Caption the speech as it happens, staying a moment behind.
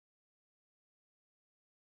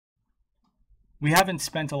We haven't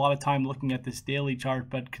spent a lot of time looking at this daily chart,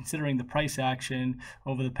 but considering the price action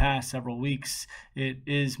over the past several weeks, it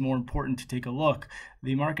is more important to take a look.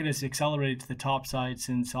 The market has accelerated to the top side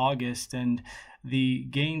since August, and the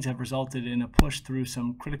gains have resulted in a push through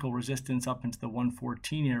some critical resistance up into the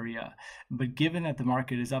 114 area. But given that the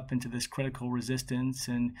market is up into this critical resistance,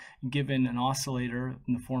 and given an oscillator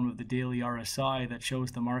in the form of the daily RSI that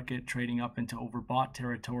shows the market trading up into overbought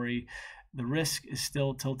territory, the risk is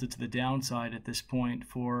still tilted to the downside at this point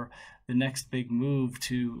for the next big move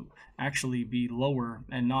to actually be lower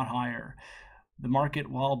and not higher. The market,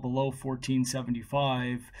 while below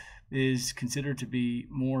 1475, is considered to be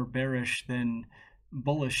more bearish than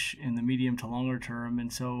bullish in the medium to longer term,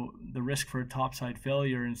 and so the risk for a topside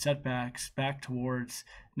failure and setbacks back towards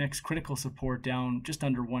next critical support down just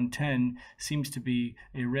under 110 seems to be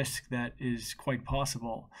a risk that is quite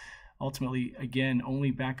possible. Ultimately, again, only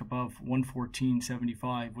back above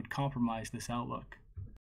 114.75 would compromise this outlook.